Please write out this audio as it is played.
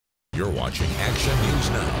You're watching Action News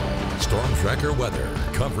Now. Storm Tracker weather.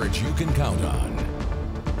 Coverage you can count on.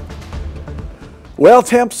 Well,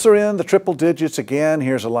 temps are in the triple digits again.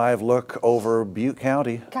 Here's a live look over Butte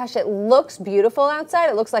County. Gosh, it looks beautiful outside.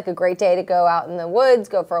 It looks like a great day to go out in the woods,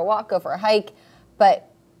 go for a walk, go for a hike.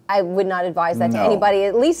 But I would not advise that to anybody,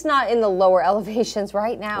 at least not in the lower elevations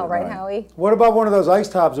right now, right, Howie? What about one of those ice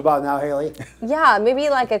tubs about now, Haley? Yeah, maybe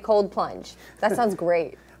like a cold plunge. That sounds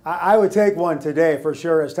great. I would take one today for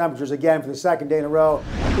sure, as temperatures again for the second day in a row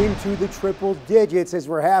into the triple digits as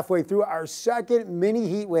we're halfway through our second mini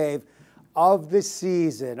heat wave of the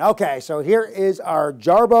season. Okay, so here is our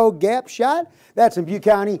Jarboe Gap shot. That's in Butte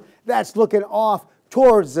County. That's looking off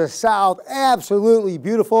towards the south. Absolutely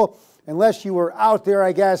beautiful, unless you were out there,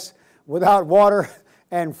 I guess, without water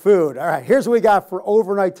and food. All right, here's what we got for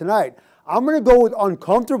overnight tonight. I'm going to go with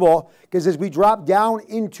uncomfortable because as we drop down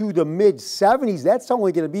into the mid-70s, that's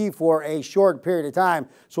only going to be for a short period of time.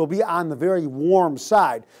 So we'll be on the very warm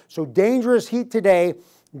side. So dangerous heat today,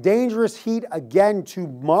 dangerous heat again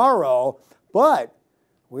tomorrow, but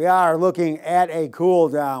we are looking at a cool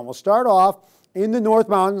down. We'll start off in the North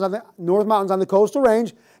Mountains on the coastal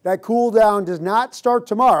range. That cool down does not start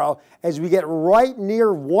tomorrow as we get right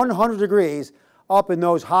near 100 degrees up in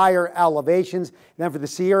those higher elevations. And then for the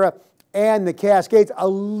Sierra and the Cascades, a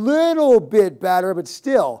little bit better, but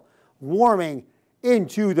still warming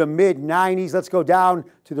into the mid-90s. Let's go down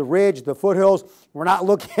to the ridge, the foothills. We're not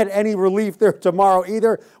looking at any relief there tomorrow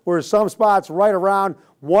either. We're some spots right around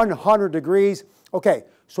 100 degrees. Okay,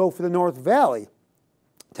 so for the North Valley,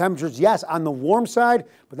 temperatures, yes, on the warm side,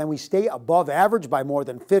 but then we stay above average by more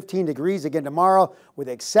than 15 degrees again tomorrow with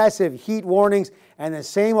excessive heat warnings. And the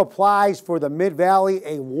same applies for the Mid-Valley,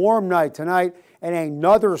 a warm night tonight and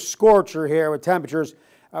another scorcher here with temperatures,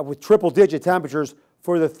 with triple-digit temperatures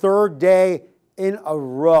for the third day in a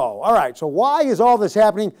row. All right, so why is all this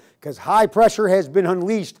happening? Because high pressure has been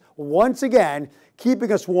unleashed once again,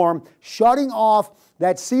 keeping us warm, shutting off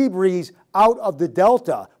that sea breeze out of the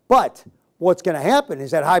delta. But what's going to happen is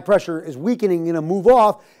that high pressure is weakening and going to move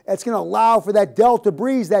off. It's going to allow for that delta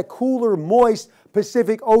breeze, that cooler, moist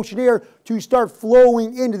Pacific Ocean air to start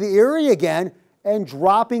flowing into the area again and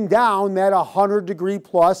dropping down that 100-degree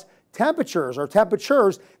plus temperatures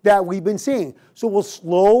that we've been seeing. So we'll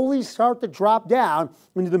slowly start to drop down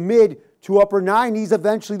into the mid to upper 90s,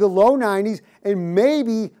 eventually the low 90s, and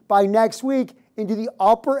maybe by next week into the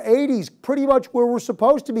upper 80s, pretty much where we're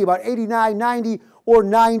supposed to be, about 89, 90, or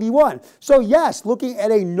 91. So yes, looking at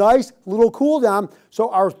a nice little cool down. So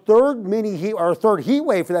our third heat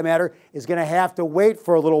wave for that matter is going to have to wait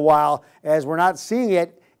for a little while as we're not seeing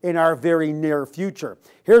it in our very near future.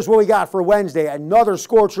 Here's what we got for Wednesday. Another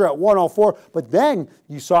scorcher at 104, but then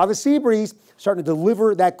you saw the sea breeze starting to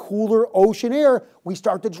deliver that cooler ocean air. We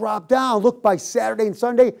start to drop down. Look, by Saturday and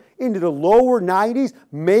Sunday into the lower 90s,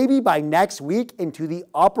 maybe by next week into the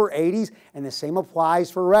upper 80s, and the same applies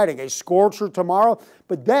for Redding. A scorcher tomorrow,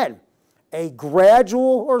 but then a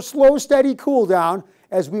gradual or slow, steady cool down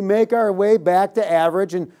as we make our way back to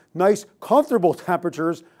average and nice, comfortable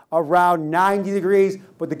temperatures around 90 degrees.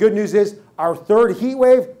 But the good news is our third heat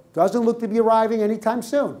wave doesn't look to be arriving anytime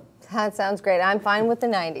soon. That sounds great. I'm fine with the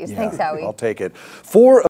 90s. Thanks, Howie. I'll take it.